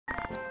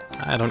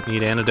I don't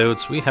need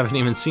antidotes. We haven't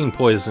even seen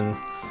poison.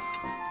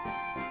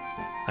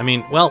 I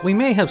mean, well, we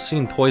may have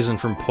seen poison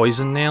from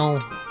Poison Nail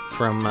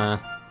from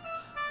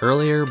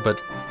earlier,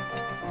 but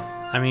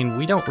I mean,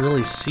 we don't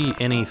really see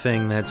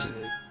anything that's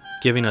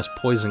giving us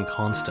poison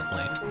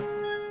constantly.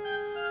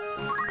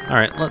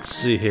 Alright, let's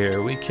see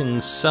here. We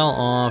can sell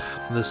off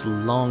this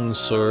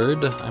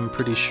longsword, I'm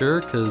pretty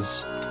sure,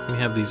 because we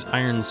have these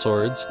iron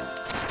swords,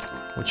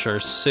 which are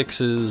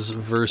 6s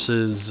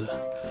versus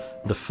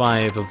the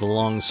 5 of the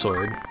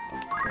longsword.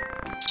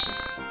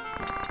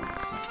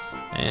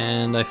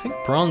 And I think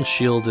bronze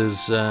shield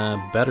is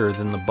better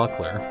than the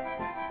buckler.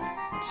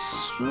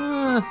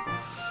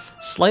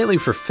 Slightly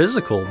for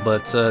physical,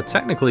 but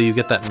technically you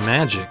get that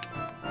magic.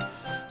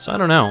 So I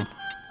don't know.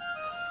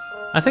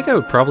 I think I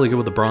would probably go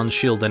with the bronze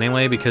shield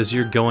anyway, because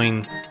you're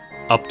going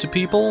up to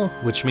people,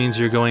 which means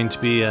you're going to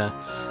be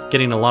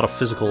getting a lot of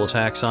physical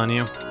attacks on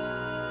you.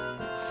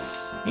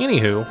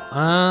 Anywho,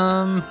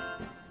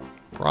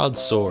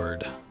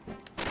 broadsword.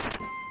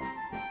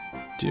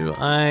 Do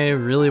I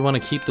really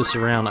want to keep this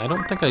around? I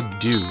don't think I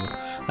do.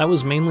 That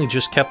was mainly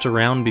just kept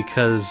around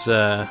because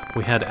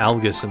we had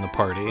Algus in the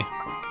party.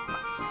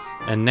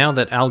 And now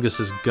that Algus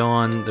is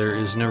gone, there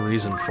is no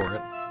reason for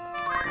it.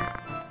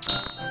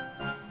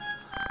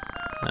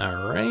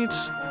 Alright.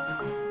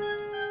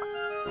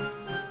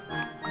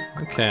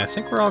 Okay, I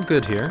think we're all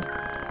good here.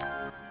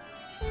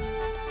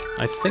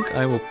 I think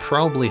I will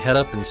probably head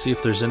up and see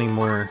if there's any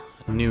more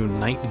new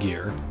night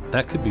gear.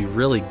 That could be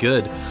really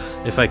good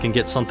if I can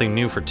get something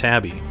new for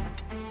Tabby.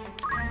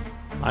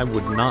 I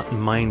would not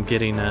mind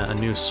getting a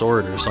new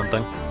sword or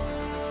something.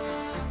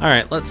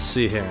 Alright, let's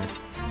see here.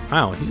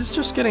 Wow, he's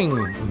just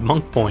getting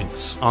monk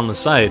points on the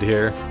side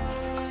here.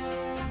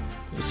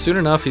 Soon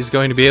enough, he's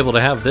going to be able to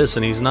have this,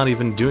 and he's not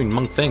even doing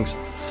monk things.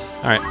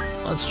 Alright,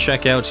 let's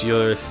check out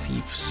your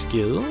thief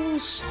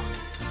skills.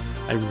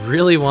 I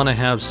really want to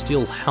have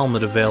steel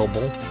helmet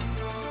available.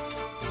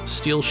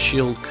 Steel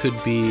shield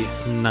could be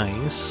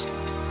nice.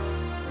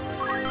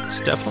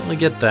 Let's definitely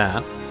get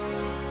that.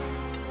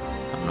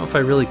 I don't know if I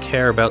really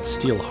care about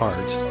steel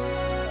heart.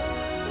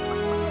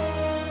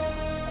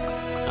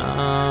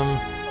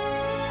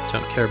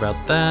 Don't care about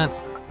that.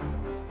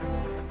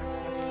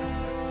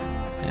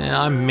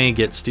 Yeah, I may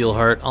get steel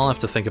heart. I'll have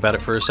to think about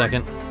it for a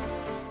second.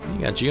 You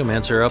got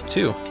Geomancer up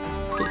too.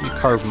 Get you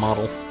carved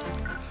model.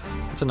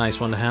 That's a nice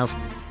one to have.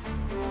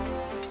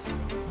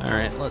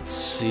 Alright, let's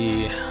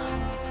see.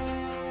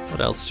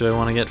 What else do I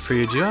want to get for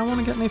you? Do I want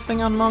to get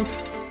anything on Monk?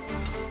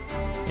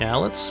 Yeah,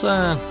 let's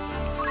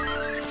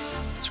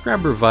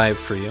grab Revive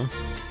for you.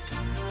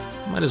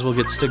 Might as well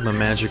get Stigma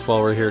Magic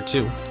while we're here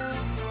too.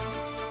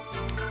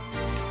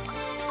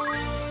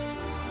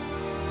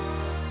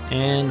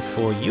 And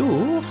for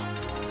you,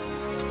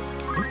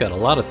 we've got a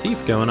lot of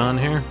Thief going on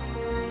here.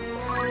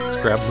 Let's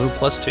grab Move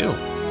 +2.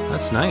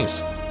 That's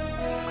nice.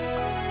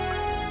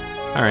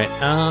 Alright,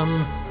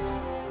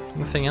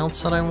 anything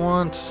else that I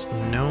want?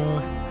 No.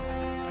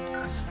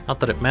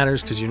 Not that it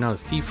matters because you're not a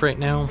thief right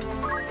now.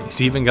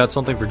 He's even got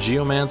something for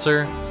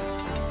Geomancer.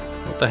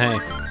 What the hey?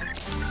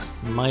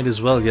 Might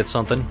as well get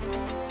something.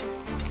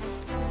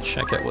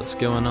 Check out what's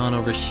going on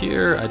over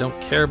here. I don't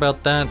care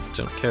about that.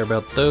 Don't care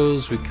about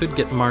those. We could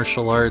get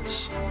martial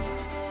arts.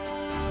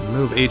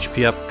 Move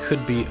HP up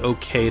could be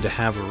okay to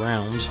have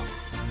around.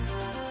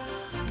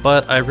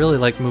 But I really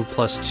like Move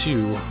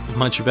 +2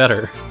 much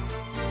better.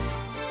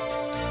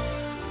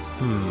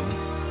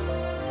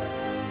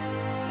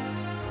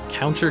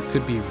 Counter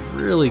could be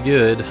really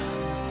good.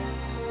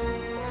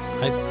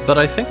 But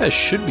I think I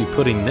should be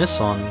putting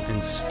this on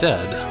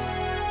instead.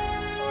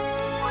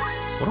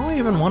 What do I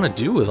even want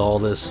to do with all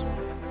this?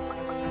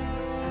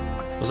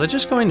 Was I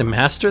just going to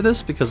master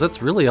this? Because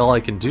that's really all I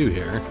can do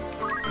here.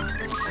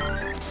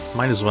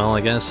 Might as well,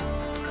 I guess.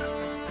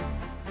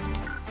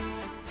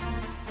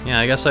 Yeah,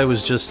 I guess I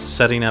was just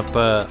setting up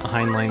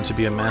Heinlein to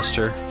be a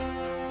master.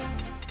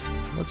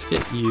 Let's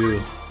get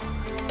you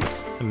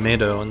a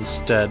Meadow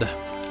instead.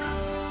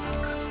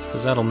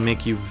 Because that'll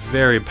make you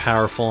very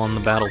powerful on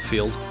the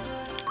battlefield.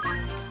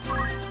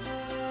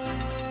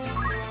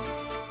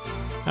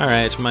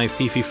 Alright, my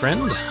thiefy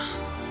friend.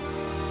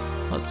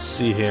 Let's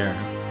see here.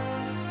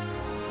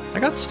 I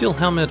got Steel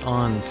Helmet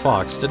on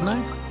Fox, didn't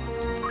I?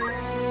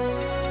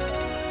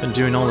 Been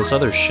doing all this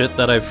other shit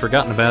that I've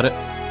forgotten about it.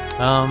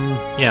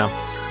 Yeah.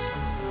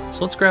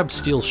 So let's grab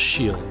Steel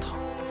Shield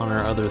on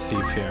our other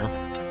thief here.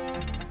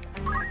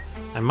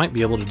 I might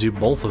be able to do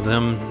both of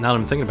them now that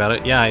I'm thinking about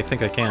it. Yeah, I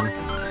think I can.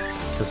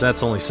 Because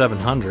that's only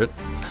 700.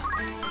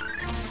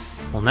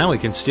 Well, now we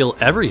can steal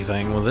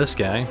everything with this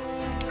guy.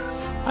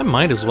 I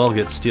might as well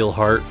get Steel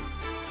Heart.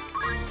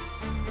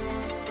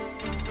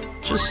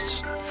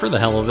 Just for the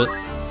hell of it.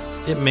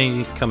 It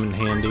may come in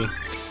handy.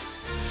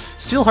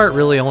 Steel Heart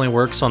really only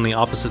works on the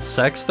opposite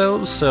sex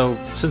though, so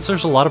since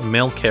there's a lot of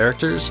male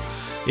characters,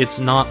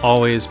 it's not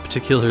always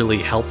particularly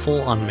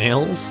helpful on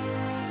males.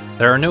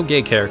 There are no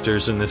gay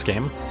characters in this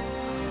game,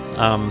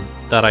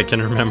 that I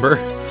can remember,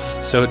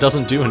 so it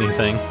doesn't do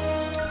anything.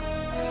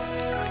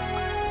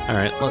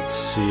 Alright, let's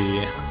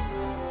see.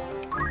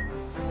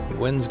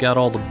 Wen's got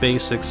all the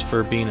basics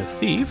for being a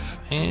thief,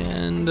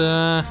 and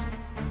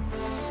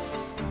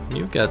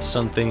you've got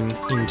something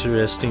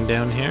interesting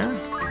down here.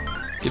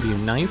 Give you a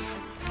knife.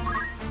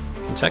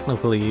 Can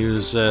technically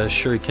use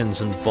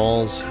shurikens and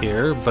balls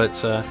here,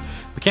 but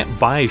we can't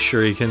buy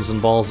shurikens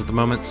and balls at the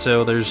moment,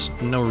 so there's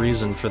no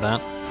reason for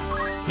that.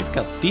 You've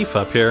got thief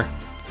up here.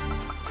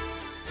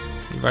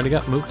 You've already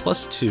got move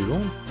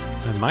 +2.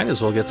 I might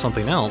as well get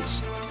something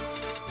else.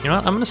 You know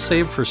what? I'm going to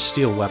save for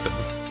steel weapon.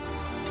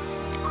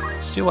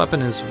 Steel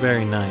weapon is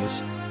very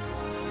nice.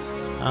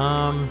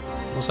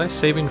 Was I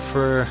saving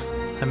for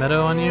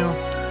Hemeto on you?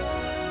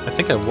 I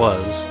think I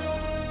was.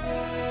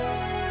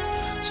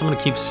 So I'm going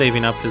to keep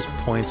saving up his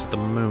points at the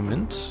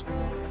moment.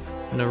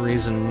 No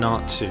reason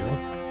not to.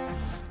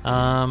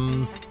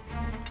 And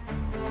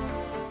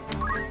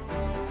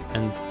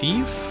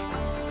Thief?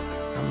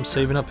 I'm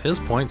saving up his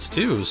points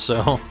too,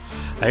 so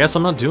I guess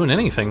I'm not doing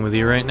anything with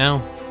you right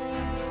now.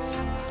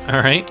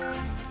 Alright.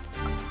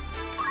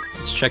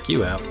 Let's check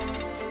you out.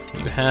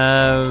 You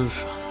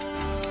have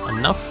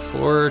enough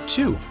for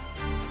 2.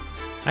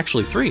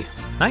 Actually 3.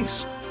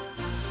 Nice.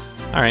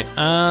 Alright,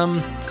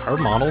 card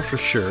model for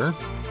sure.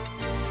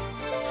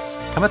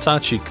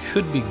 Kamatachi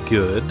could be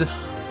good,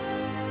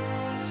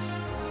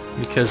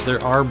 because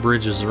there are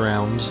bridges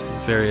around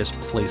various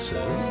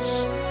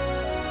places.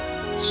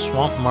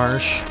 Swamp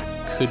Marsh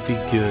could be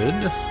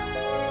good.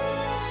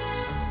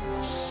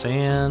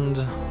 Sand,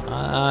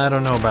 I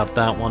don't know about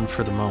that one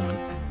for the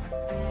moment.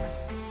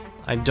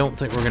 I don't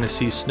think we're going to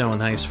see snow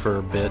and ice for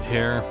a bit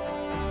here.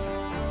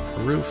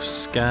 Roof,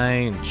 sky,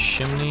 and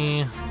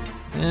chimney,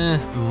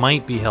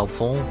 might be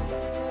helpful.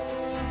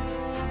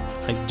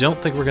 I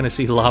don't think we're going to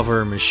see lava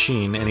or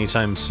machine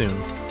anytime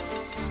soon.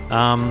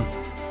 I'm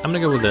going to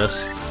go with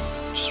this,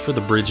 just for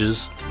the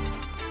bridges.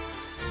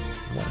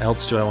 What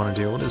else do I want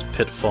to do? What is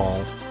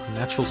pitfall?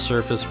 Natural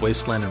surface,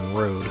 wasteland, and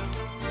road.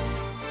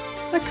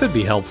 That could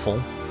be helpful.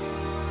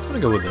 I'm going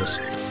to go with this.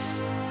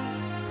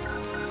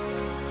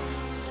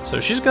 So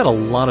she's got a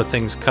lot of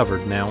things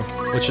covered now,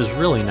 which is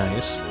really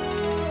nice.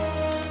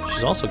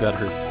 She's also got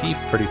her thief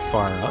pretty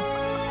far up,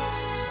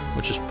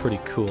 which is pretty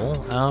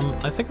cool.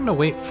 I think I'm going to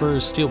wait for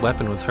steel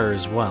weapon with her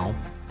as well.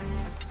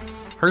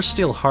 Her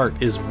steel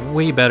heart is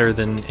way better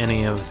than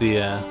any of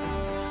the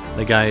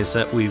guys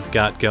that we've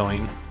got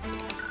going.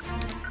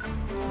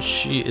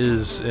 She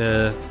is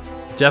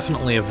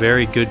definitely a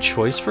very good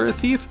choice for a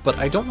thief, but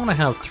I don't want to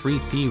have 3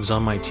 thieves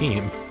on my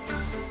team.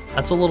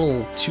 That's a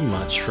little too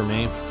much for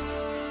me.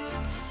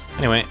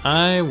 Anyway,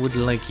 I would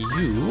like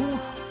you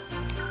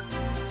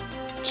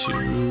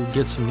to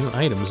get some new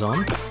items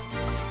on.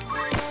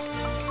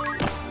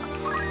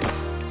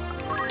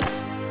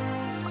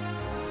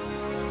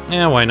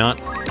 Yeah, why not?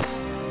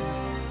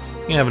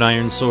 You have an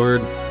iron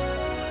sword,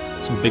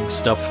 some big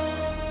stuff.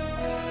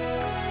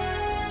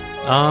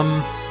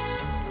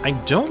 I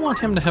don't want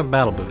him to have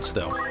battle boots,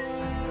 though.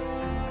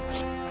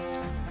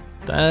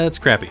 That's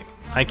crappy.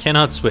 I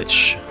cannot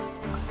switch.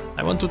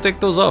 I want to take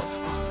those off.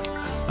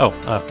 Oh,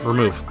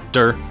 remove.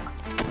 Durr.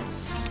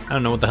 I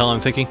don't know what the hell I'm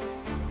thinking.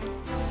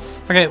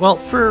 Okay, well,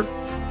 for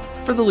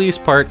the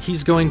least part,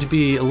 he's going to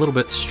be a little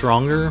bit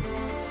stronger,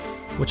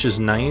 which is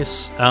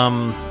nice. You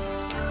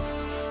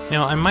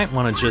know, I might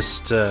want to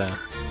just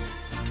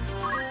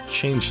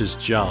change his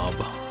job.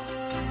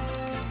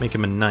 Make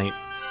him a knight.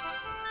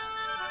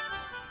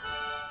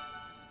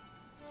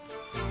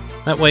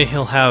 That way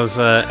he'll have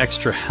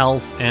extra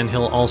health, and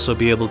he'll also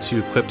be able to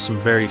equip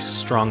some very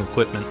strong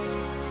equipment.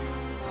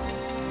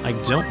 I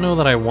don't know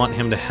that I want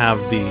him to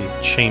have the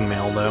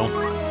chainmail, though.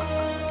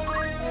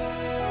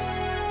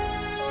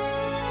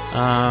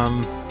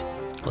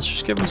 Let's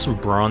just give him some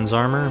bronze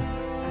armor.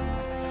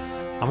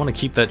 I want to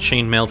keep that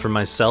chainmail for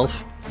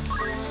myself.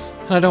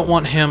 And I don't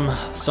want him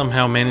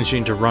somehow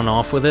managing to run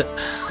off with it.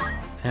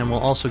 And we'll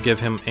also give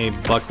him a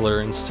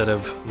buckler instead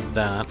of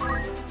that.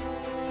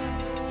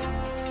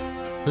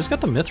 Who's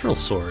got the mithril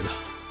sword?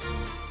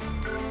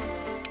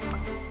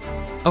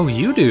 Oh,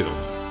 you do.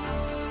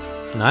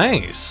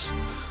 Nice.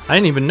 I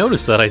didn't even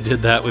notice that I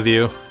did that with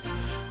you.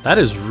 That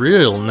is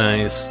real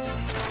nice.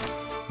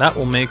 That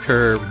will make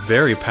her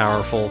very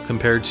powerful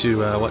compared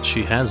to what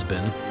she has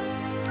been.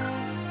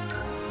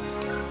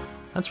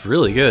 That's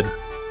really good.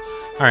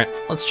 Alright,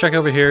 let's check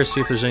over here, see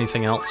if there's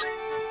anything else.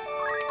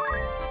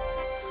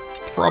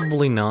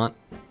 Probably not.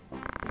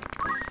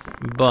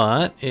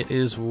 But it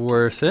is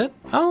worth it.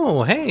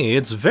 Oh, hey,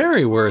 it's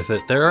very worth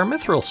it. There are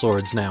mithril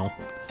swords now.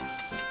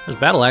 There's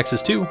battle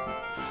axes too.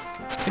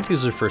 I think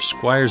these are for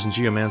squires and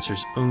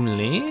geomancers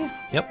only.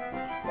 Yep.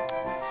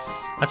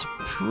 That's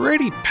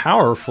pretty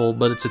powerful,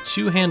 but it's a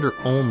two-hander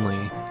only.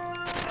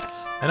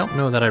 I don't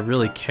know that I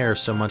really care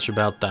so much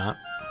about that.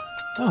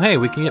 Oh, hey,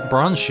 we can get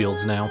bronze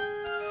shields now.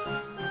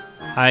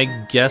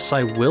 I guess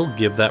I will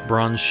give that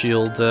bronze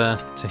shield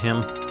to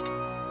him.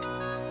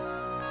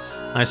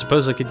 I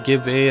suppose I could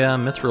give a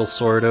mithril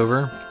sword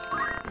over.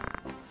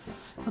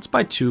 Let's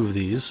buy 2 of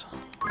these.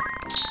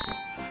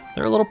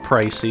 They're a little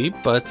pricey,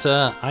 but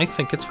I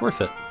think it's worth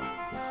it.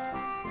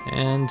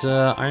 And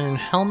iron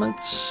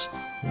helmets,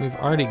 we've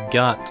already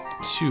got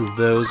 2 of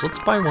those. Let's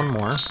buy 1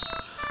 more.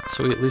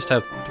 So we at least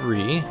have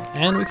 3.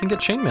 And we can get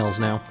chainmails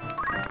now.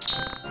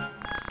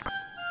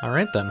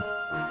 Alright then.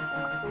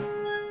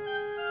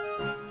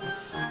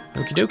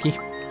 Okie dokie.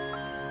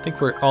 I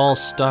think we're all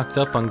stocked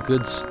up on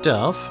good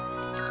stuff.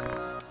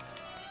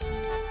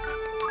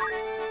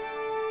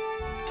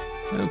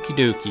 Okie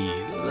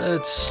dokie.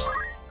 Let's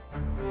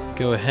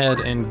go ahead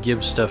and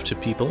give stuff to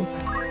people.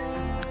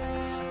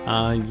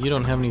 You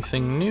don't have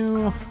anything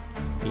new.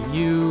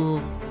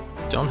 You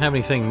don't have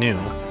anything new.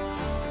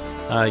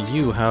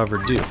 You, however,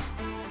 do.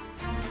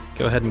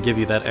 Go ahead and give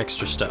you that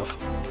extra stuff.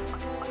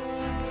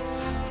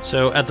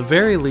 So, at the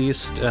very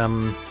least,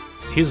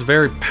 he's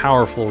very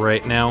powerful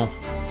right now.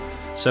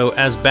 So,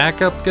 as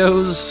backup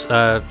goes,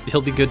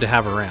 he'll be good to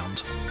have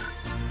around.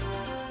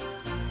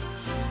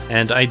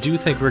 And I do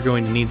think we're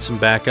going to need some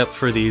backup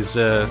for these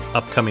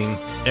upcoming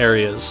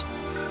areas.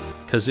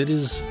 Because it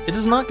is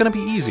not going to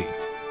be easy.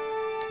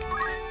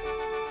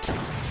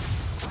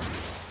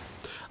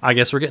 I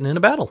guess we're getting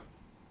into battle.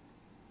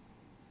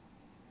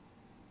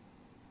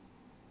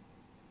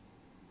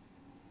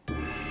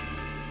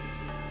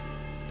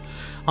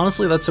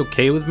 Honestly, that's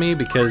okay with me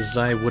because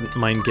I wouldn't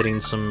mind getting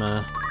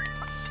some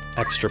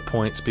extra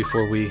points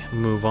before we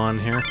move on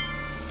here.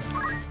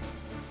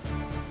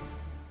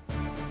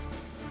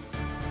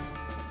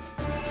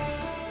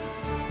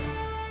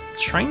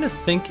 Trying to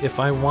think if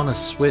I want to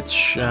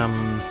switch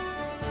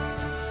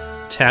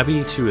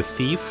Tabby to a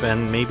thief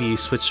and maybe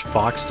switch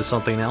Fox to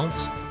something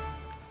else.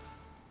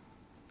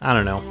 I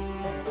don't know.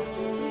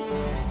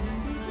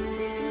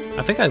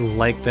 I think I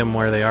like them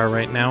where they are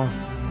right now.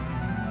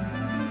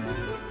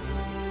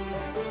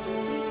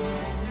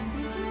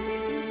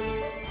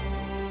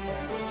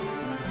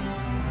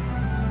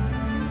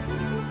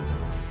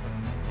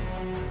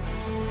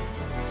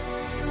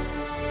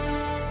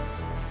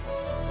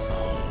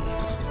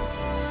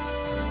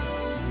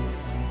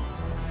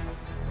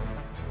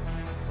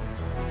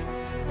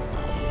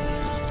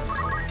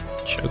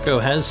 Choco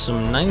has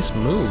some nice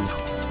move.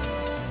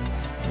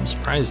 I'm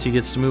surprised he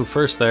gets to move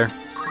first there.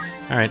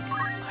 Alright,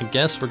 I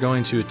guess we're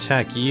going to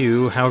attack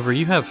you. However,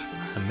 you have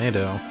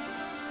Hamedo.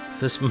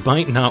 This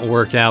might not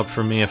work out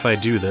for me if I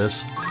do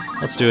this.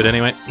 Let's do it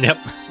anyway. Yep.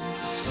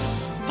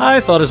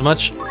 I thought as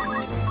much.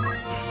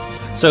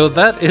 So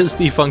that is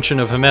the function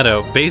of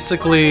Hamedo.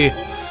 Basically,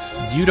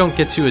 you don't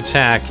get to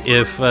attack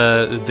if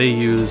they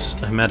use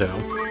Hamedo.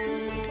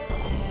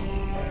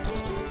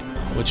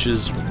 Which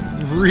is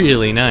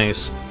really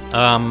nice.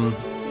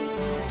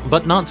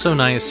 But not so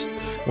nice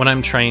when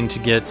I'm trying to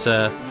get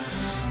a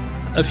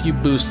few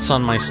boosts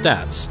on my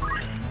stats.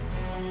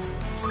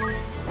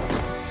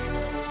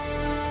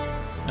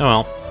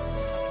 Oh well.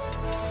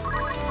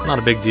 It's not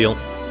a big deal.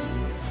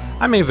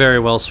 I may very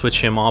well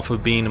switch him off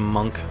of being a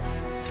monk.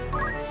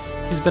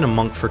 He's been a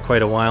monk for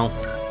quite a while.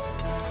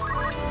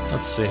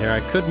 Let's see here.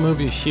 I could move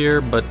you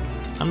here, but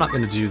I'm not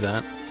going to do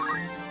that.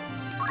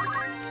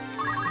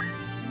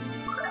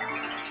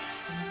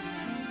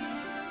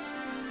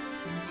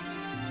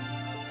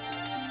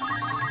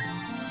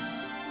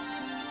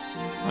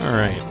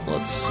 Alright,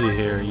 let's see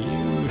here.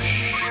 You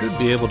should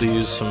be able to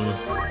use some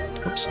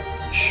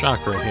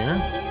shock right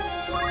here.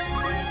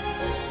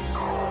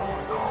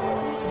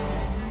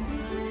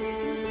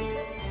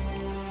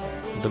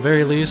 At the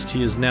very least,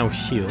 he is now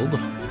healed.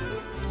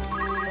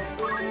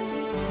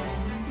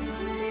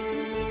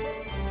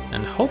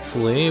 And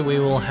hopefully we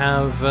will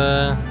have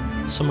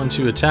someone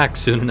to attack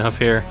soon enough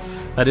here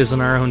that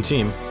isn't our own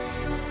team.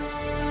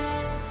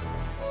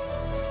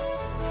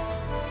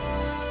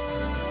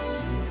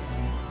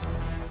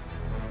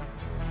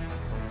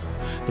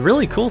 The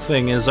really cool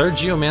thing is our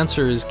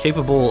Geomancer is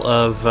capable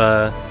of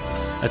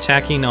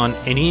attacking on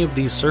any of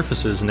these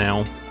surfaces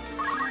now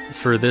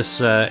for this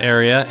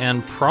area,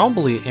 and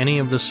probably any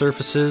of the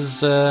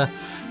surfaces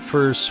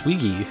for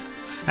Swiggy.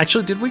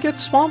 Actually, did we get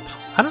Swamp?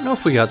 I don't know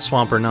if we got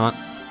Swamp or not.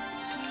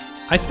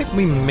 I think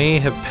we may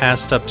have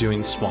passed up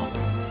doing Swamp.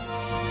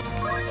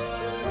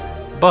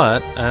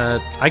 But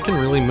I can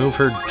really move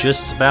her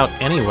just about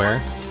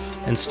anywhere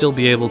and still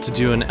be able to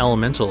do an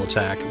elemental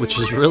attack, which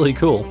is really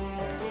cool.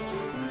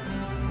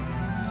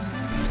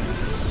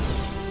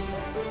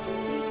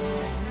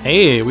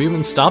 Hey, we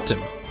even stopped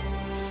him.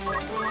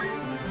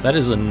 That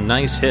is a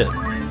nice hit.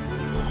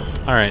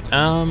 Alright,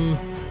 I'm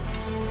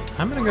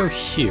gonna go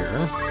here.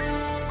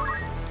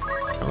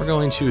 And we're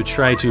going to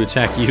try to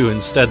attack you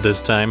instead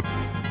this time.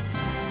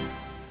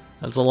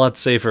 That's a lot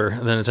safer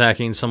than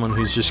attacking someone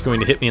who's just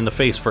going to hit me in the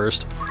face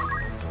first.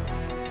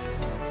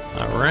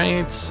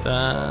 Alright,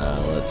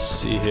 let's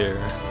see here.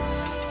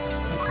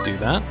 I can do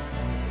that.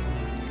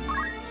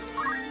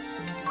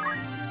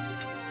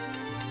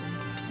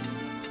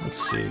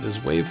 Let's see,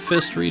 does Wave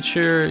Fist reach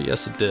here?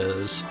 Yes, it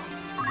does.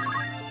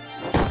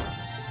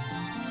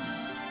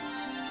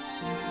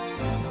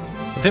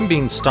 With him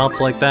being stopped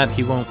like that,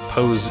 he won't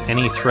pose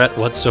any threat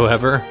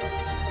whatsoever.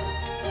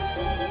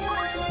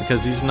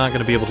 Because he's not going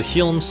to be able to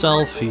heal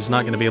himself, he's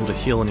not going to be able to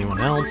heal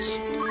anyone else.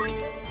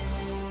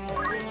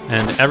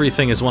 And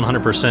everything is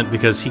 100%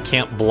 because he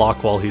can't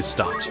block while he's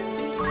stopped.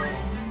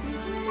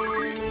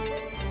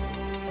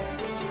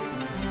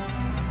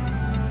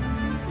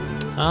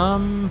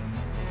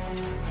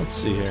 Let's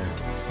see here.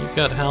 You've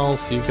got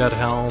health, you've got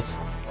health.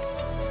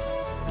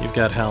 You've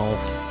got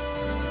health.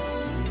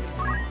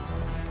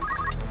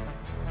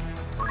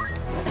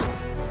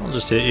 I'll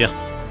just hit you.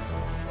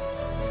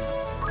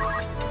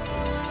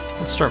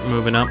 Let's start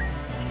moving up.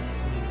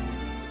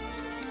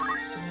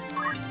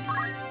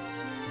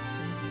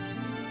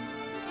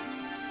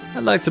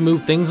 I'd like to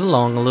move things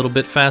along a little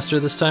bit faster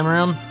this time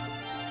around.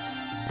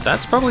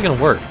 That's probably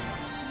gonna work.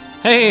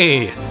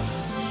 Hey!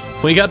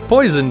 We got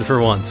poisoned for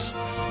once.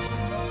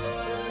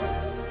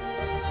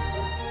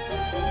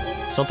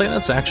 Something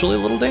that's actually a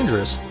little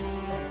dangerous.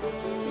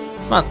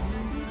 It's not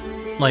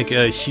like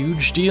a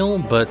huge deal,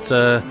 but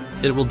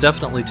it will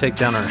definitely take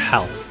down our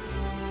health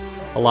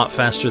a lot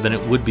faster than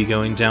it would be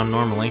going down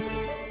normally.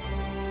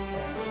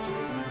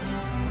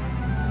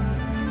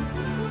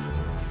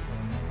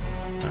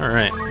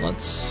 Alright,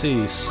 let's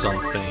see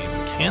something.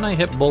 Can I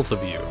hit both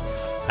of you?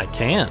 I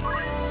can.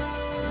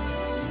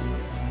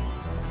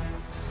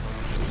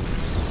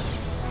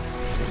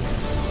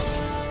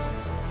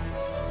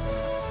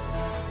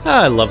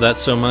 I love that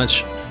so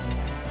much.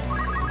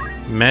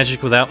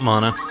 Magic without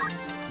mana.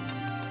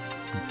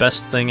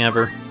 Best thing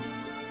ever.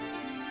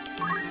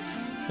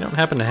 You don't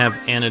happen to have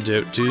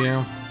antidote, do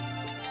you?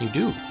 You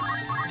do.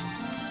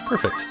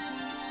 Perfect.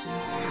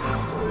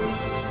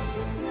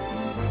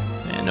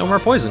 And no more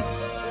poison.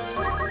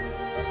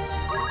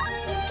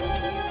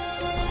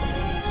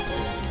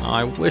 Oh,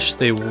 I wish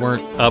they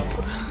weren't up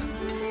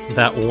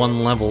that one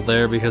level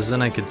there, because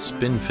then I could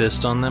Spin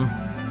Fist on them.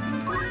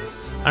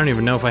 I don't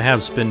even know if I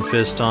have Spin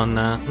Fist on...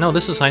 No,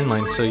 this is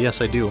Heinlein, so yes,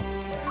 I do.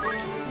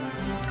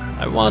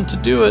 I want to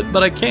do it,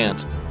 but I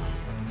can't.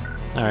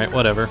 Alright,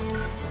 whatever.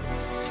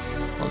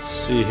 Let's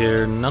see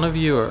here. None of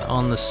you are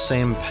on the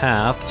same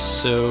path,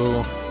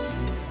 so...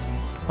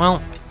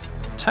 Well,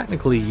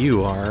 technically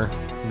you are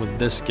with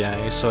this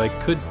guy, so I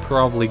could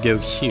probably go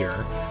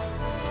here.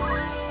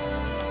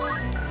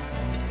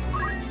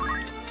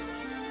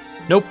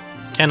 Nope,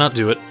 cannot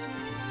do it.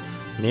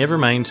 Never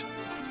mind.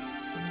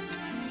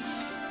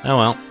 Oh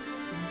well.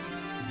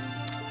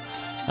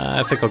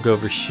 I think I'll go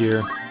over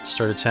here,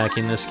 start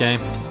attacking this guy.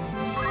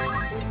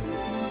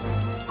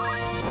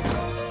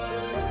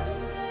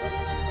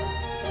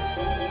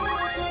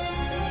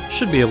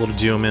 Should be able to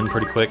do him in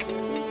pretty quick.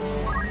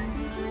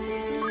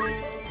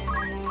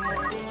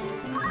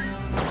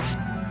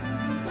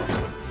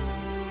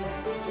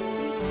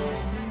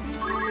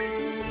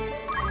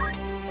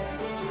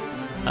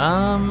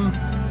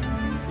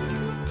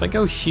 If I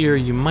go here,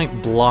 you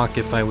might block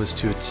if I was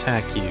to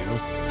attack you.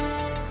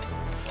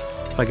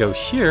 If I go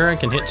here, I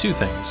can hit two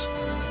things.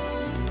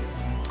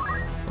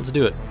 Let's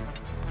do it.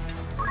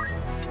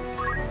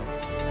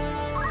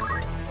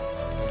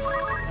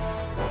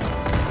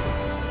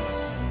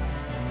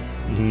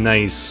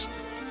 Nice.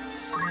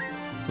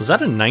 Was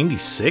that a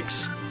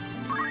 96?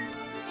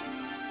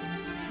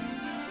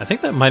 I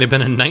think that might have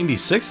been a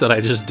 96 that I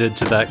just did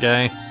to that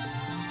guy.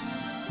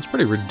 It's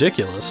pretty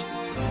ridiculous.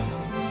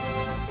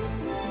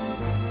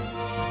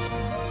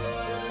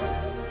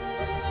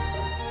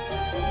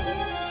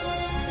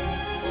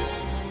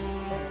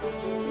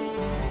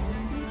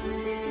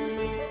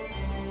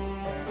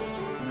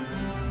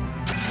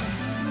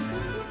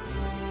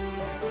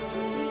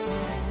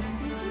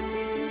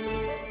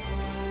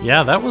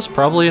 Yeah, that was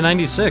probably a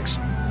 96.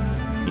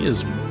 He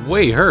is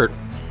way hurt.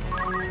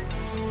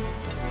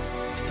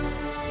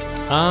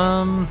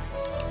 I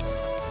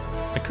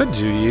could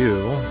do you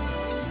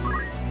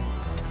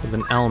with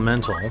an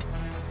elemental.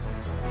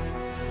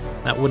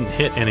 That wouldn't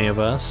hit any of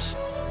us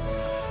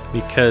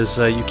because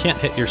you can't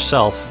hit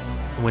yourself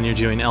when you're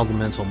doing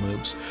elemental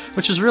moves,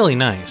 which is really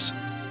nice.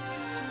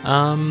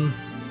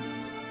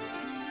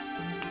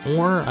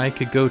 Or I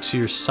could go to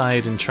your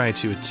side and try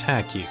to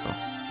attack you.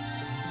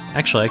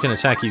 Actually, I can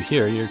attack you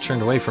here. You're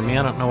turned away from me.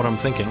 I don't know what I'm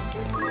thinking.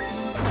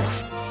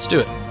 Let's do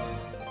it.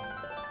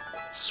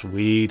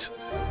 Sweet.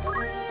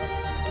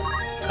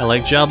 I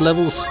like job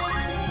levels.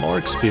 More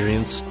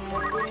experience.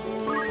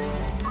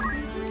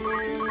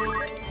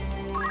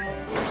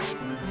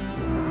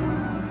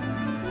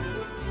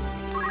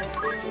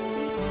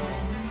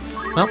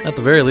 Well, at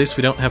the very least,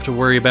 we don't have to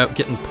worry about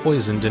getting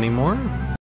poisoned anymore.